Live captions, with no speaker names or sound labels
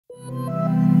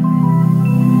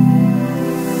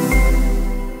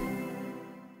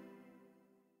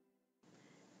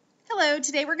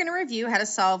today we're going to review how to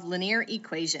solve linear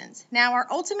equations. Now, our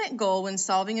ultimate goal when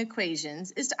solving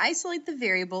equations is to isolate the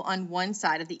variable on one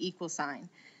side of the equal sign.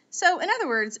 So, in other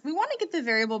words, we want to get the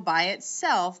variable by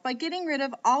itself by getting rid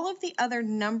of all of the other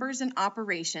numbers and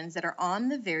operations that are on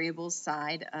the variable's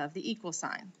side of the equal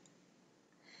sign.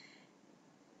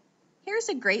 Here's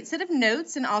a great set of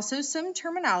notes and also some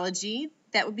terminology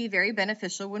that would be very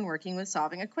beneficial when working with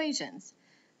solving equations.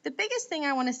 The biggest thing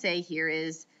I want to say here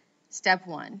is step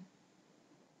 1.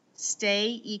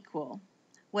 Stay equal.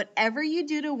 Whatever you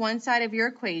do to one side of your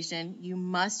equation, you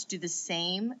must do the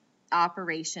same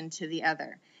operation to the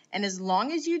other. And as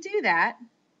long as you do that,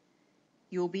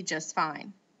 you'll be just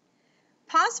fine.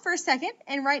 Pause for a second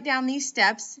and write down these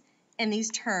steps and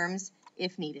these terms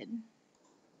if needed.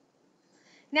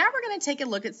 Now we're going to take a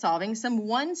look at solving some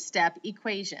one-step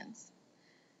equations.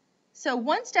 So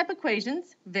one-step equations,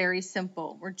 very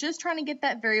simple. We're just trying to get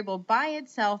that variable by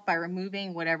itself by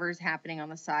removing whatever is happening on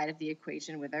the side of the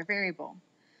equation with our variable.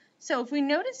 So if we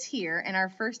notice here in our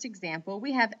first example,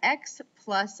 we have x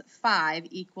plus 5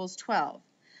 equals 12.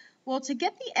 Well, to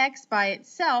get the x by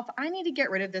itself, I need to get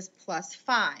rid of this plus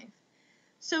 5.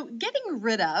 So getting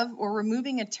rid of or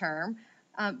removing a term,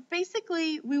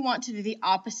 basically we want to do the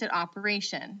opposite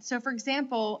operation. So for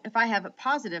example, if I have a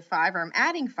positive 5 or I'm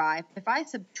adding 5, if I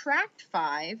subtract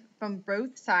 5 from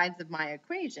both sides of my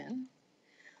equation,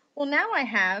 well now I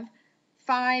have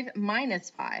 5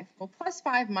 minus 5. Well, plus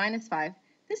 5 minus 5,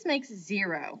 this makes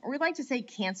 0, or we like to say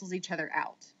cancels each other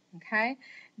out, okay?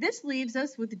 This leaves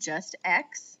us with just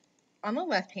x on the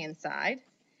left-hand side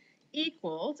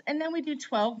equals, and then we do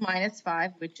 12 minus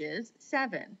 5, which is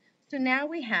 7. So now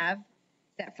we have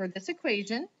that for this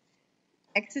equation,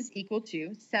 x is equal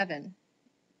to 7.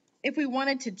 If we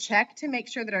wanted to check to make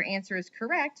sure that our answer is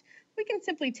correct, we can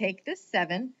simply take this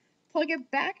 7, plug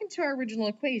it back into our original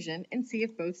equation, and see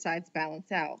if both sides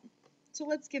balance out. So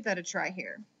let's give that a try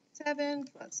here. 7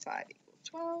 plus 5 equals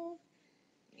 12,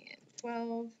 and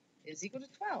 12 is equal to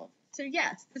 12. So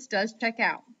yes, this does check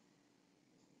out.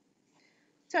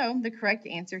 So the correct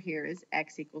answer here is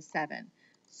x equals 7.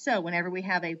 So whenever we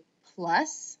have a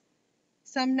plus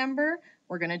some number,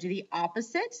 we're going to do the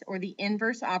opposite or the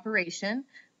inverse operation,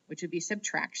 which would be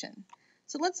subtraction.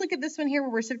 So let's look at this one here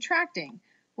where we're subtracting.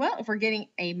 Well, if we're getting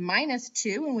a minus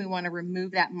 2 and we want to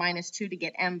remove that minus 2 to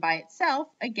get m by itself,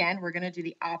 again, we're going to do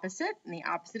the opposite, and the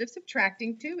opposite of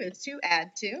subtracting 2 is to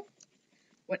add 2.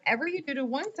 Whatever you do to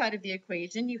one side of the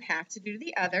equation, you have to do to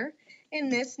the other,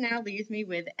 and this now leaves me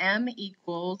with m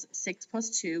equals 6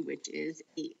 plus 2, which is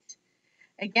 8.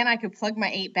 Again, I could plug my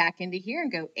 8 back into here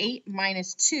and go 8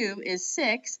 minus 2 is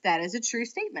 6. That is a true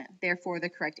statement. Therefore, the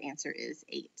correct answer is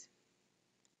 8.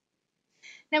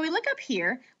 Now we look up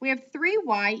here, we have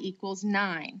 3y equals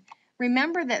 9.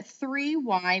 Remember that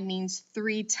 3y means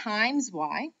 3 times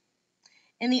y,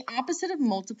 and the opposite of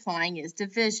multiplying is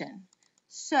division.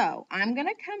 So I'm going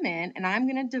to come in and I'm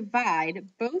going to divide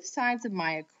both sides of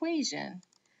my equation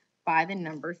by the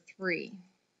number 3.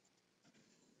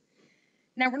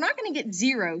 Now, we're not going to get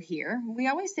 0 here. We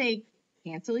always say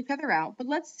cancel each other out, but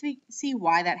let's see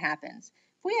why that happens.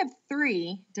 If we have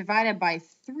 3 divided by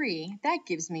 3, that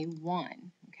gives me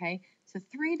 1, okay? So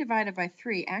 3 divided by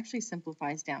 3 actually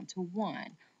simplifies down to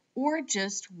 1, or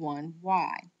just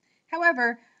 1y.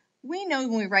 However, we know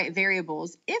when we write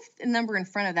variables, if the number in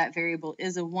front of that variable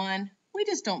is a 1, we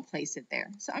just don't place it there.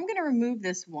 So I'm going to remove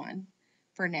this 1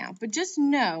 for now, but just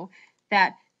know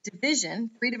that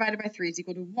division, 3 divided by 3 is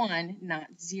equal to 1, not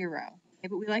 0. Okay,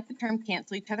 but we like the term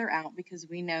cancel each other out because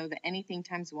we know that anything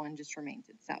times 1 just remains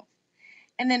itself.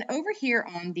 And then over here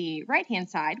on the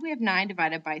right-hand side, we have 9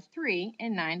 divided by 3,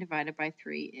 and 9 divided by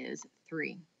 3 is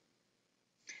 3.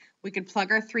 We could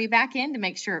plug our 3 back in to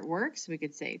make sure it works. We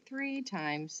could say 3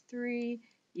 times 3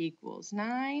 equals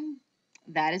 9.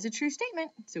 That is a true statement,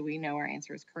 so we know our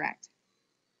answer is correct.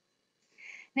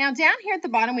 Now down here at the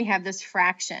bottom we have this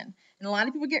fraction, and a lot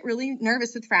of people get really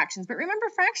nervous with fractions, but remember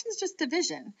fractions just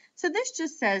division. So this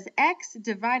just says x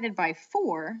divided by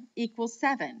 4 equals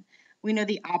 7. We know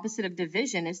the opposite of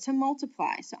division is to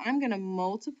multiply, so I'm going to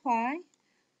multiply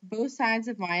both sides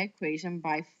of my equation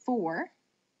by 4,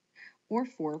 or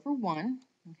 4 over 1,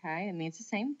 okay, it means the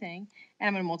same thing, and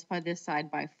I'm going to multiply this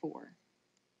side by 4.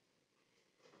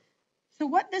 So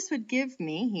what this would give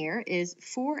me here is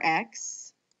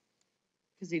 4x,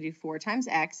 because we do 4 times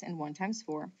x and 1 times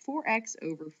 4, 4x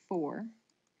over 4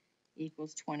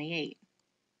 equals 28.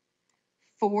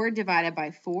 4 divided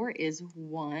by 4 is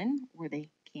 1, where they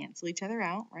cancel each other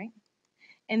out, right?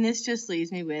 And this just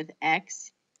leaves me with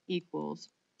x equals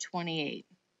 28.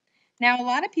 Now, a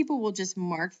lot of people will just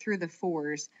mark through the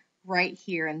 4s right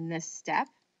here in this step,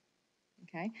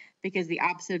 okay? Because the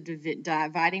opposite of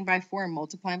dividing by 4 and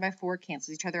multiplying by 4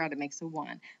 cancels each other out. It makes a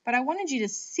 1. But I wanted you to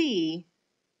see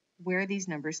where these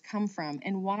numbers come from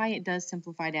and why it does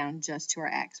simplify down just to our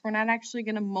x. We're not actually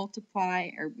going to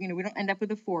multiply, or we don't end up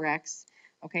with a 4x,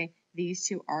 okay? These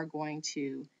two are going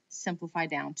to simplify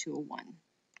down to a 1.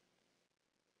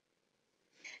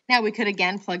 Now we could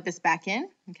again plug this back in,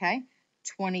 okay?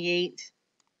 28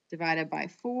 divided by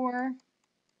 4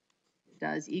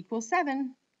 does equal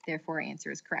 7. Therefore, our answer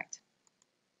is correct.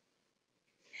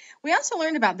 We also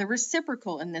learned about the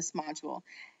reciprocal in this module.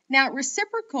 Now,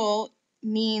 reciprocal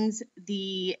means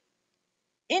the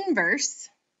inverse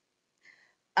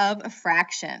of a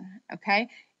fraction, okay?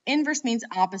 Inverse means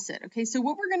opposite, okay? So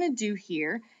what we're going to do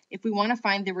here, if we want to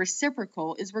find the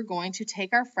reciprocal, is we're going to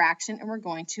take our fraction and we're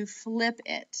going to flip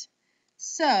it.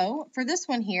 So for this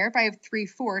one here, if I have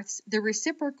 3/4, the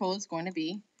reciprocal is going to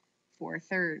be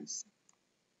 4/3.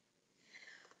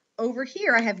 Over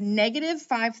here, I have negative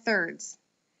 5/3.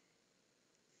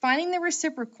 Finding the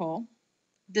reciprocal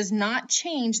does not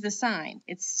change the sign.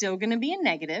 It's still going to be a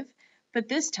negative, but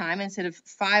this time, instead of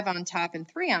 5 on top and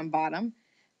 3 on bottom,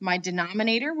 my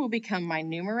denominator will become my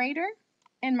numerator,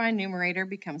 and my numerator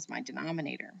becomes my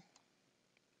denominator.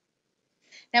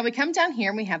 Now we come down here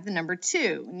and we have the number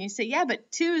 2. And you say, yeah,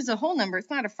 but 2 is a whole number. It's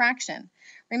not a fraction.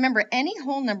 Remember, any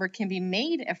whole number can be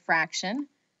made a fraction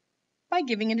by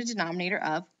giving it a denominator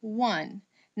of 1.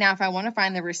 Now, if I want to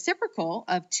find the reciprocal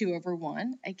of 2 over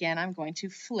 1, again, I'm going to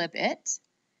flip it,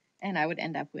 and I would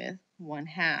end up with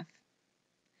 1/2.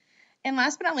 And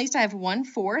last but not least, I have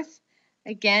 1/4.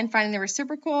 Again, finding the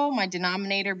reciprocal, my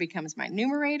denominator becomes my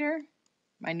numerator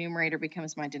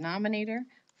becomes my denominator.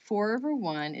 4 over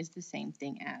 1 is the same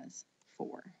thing as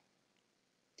 4.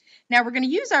 Now, we're going to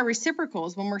use our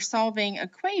reciprocals when we're solving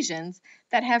equations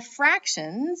that have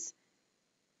fractions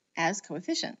as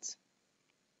coefficients.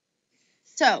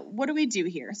 So what do we do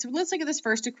here? So let's look at this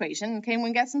first equation. Okay, and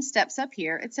we've got some steps up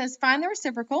here. It says find the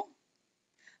reciprocal,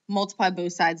 multiply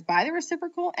both sides by the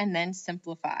reciprocal, and then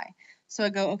simplify. So I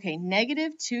go, okay,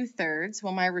 negative 2/3.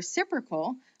 Well, my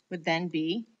reciprocal would then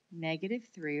be negative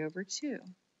 3 over 2,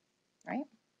 right?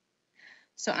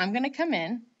 So I'm going to come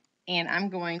in and I'm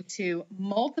going to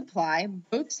multiply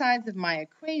both sides of my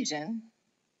equation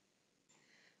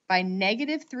by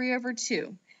negative 3 over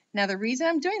 2. Now, the reason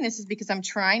I'm doing this is because I'm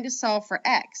trying to solve for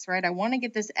x, right? I want to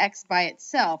get this x by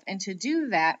itself, and to do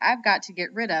that, I've got to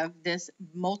get rid of this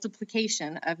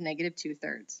multiplication of negative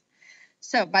 2/3.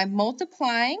 So by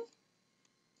multiplying,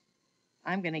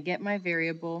 I'm going to get my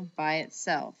variable by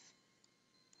itself.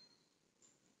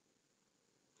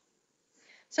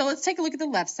 So let's take a look at the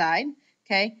left side,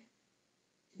 okay?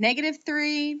 Negative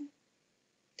 3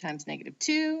 times negative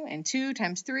 2 and 2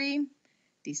 times 3.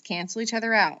 These cancel each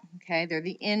other out, okay? They're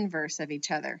the inverse of each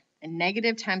other. And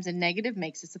negative times a negative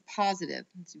makes us a positive.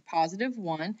 It's a positive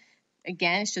 1.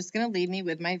 Again, it's just going to leave me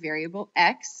with my variable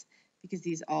x because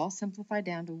these all simplify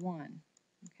down to 1,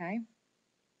 okay?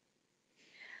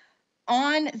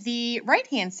 On the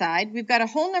right-hand side, we've got a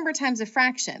whole number times a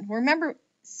fraction. Remember,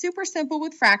 super simple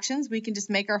with fractions. We can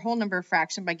just make our whole number a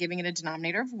fraction by giving it a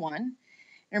denominator of 1. And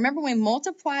remember, when we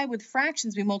multiply with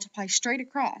fractions, we multiply straight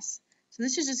across. So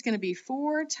this is just going to be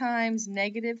 4 times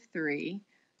negative 3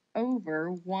 over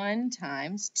 1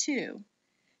 times 2.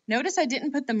 Notice I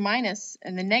didn't put the minus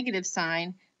and the negative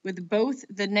sign with both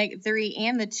the 3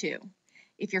 and the 2.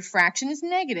 If your fraction is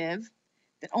negative,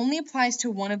 that only applies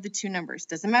to one of the two numbers.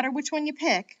 Doesn't matter which one you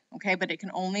pick, okay, but it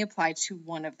can only apply to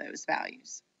one of those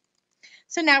values.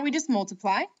 So now we just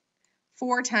multiply.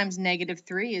 4 times negative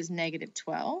 3 is negative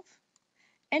 12.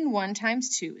 And 1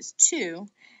 times 2 is 2,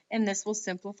 and this will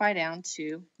simplify down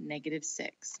to negative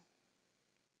 6.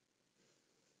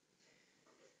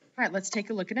 All right, let's take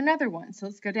a look at another one. So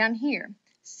let's go down here.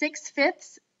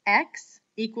 6/5 x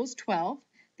equals 12.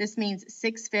 This means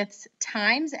 6/5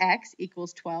 times x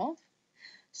equals 12.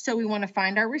 So we want to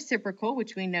find our reciprocal,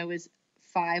 which we know is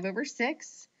 5 over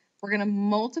 6. We're going to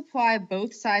multiply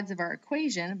both sides of our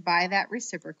equation by that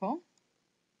reciprocal.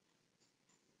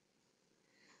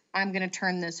 I'm going to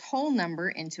turn this whole number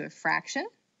into a fraction.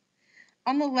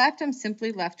 On the left, I'm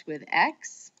simply left with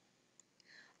x.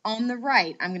 On the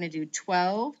right, I'm going to do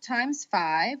 12 times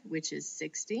 5, which is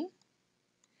 60,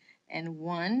 and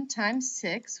 1 times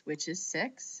 6, which is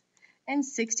 6, and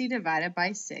 60 divided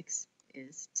by 6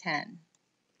 is 10.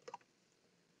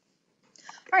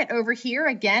 All right, over here,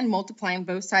 again, multiplying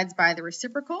both sides by the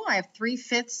reciprocal, I have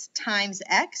 3/5 times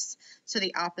x, so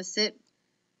the opposite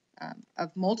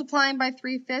of multiplying by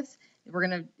 3/5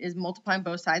 is multiplying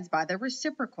both sides by the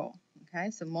reciprocal.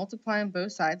 Okay, so multiplying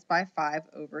both sides by 5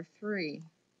 over 3.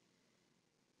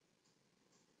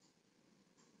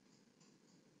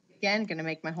 Again, going to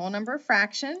make my whole number a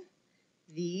fraction.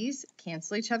 These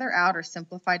cancel each other out or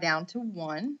simplify down to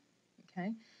 1.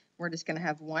 Okay, we're just going to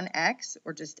have 1x,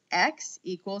 or just x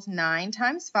equals 9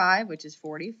 times 5, which is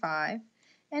 45,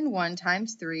 and 1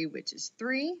 times 3, which is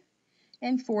 3,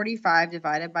 and 45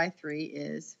 divided by 3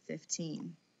 is 15. All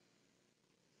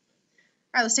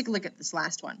right, let's take a look at this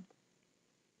last one.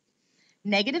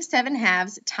 Negative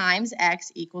 7/2 times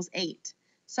x equals 8.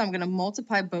 So I'm going to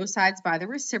multiply both sides by the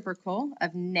reciprocal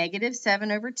of negative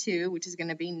 7 over 2, which is going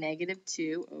to be negative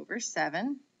 2 over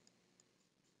 7.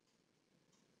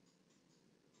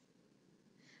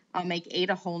 I'll make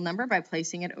 8 a whole number by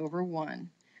placing it over 1.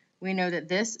 We know that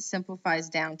this simplifies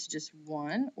down to just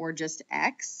 1, or just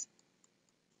x.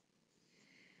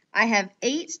 I have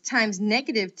 8 times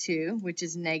negative 2, which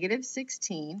is negative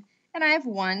 16, and I have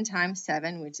 1 times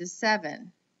 7, which is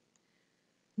 7.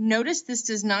 Notice this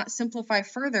does not simplify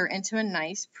further into a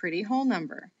nice, pretty whole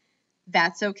number.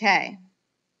 That's okay.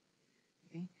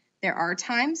 There are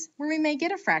times where we may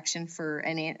get a fraction for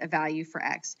a value for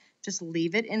x. Just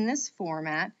leave it in this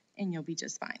format and you'll be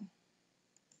just fine.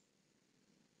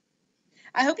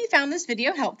 I hope you found this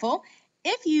video helpful.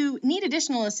 If you need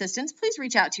additional assistance, please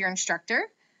reach out to your instructor.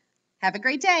 Have a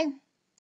great day.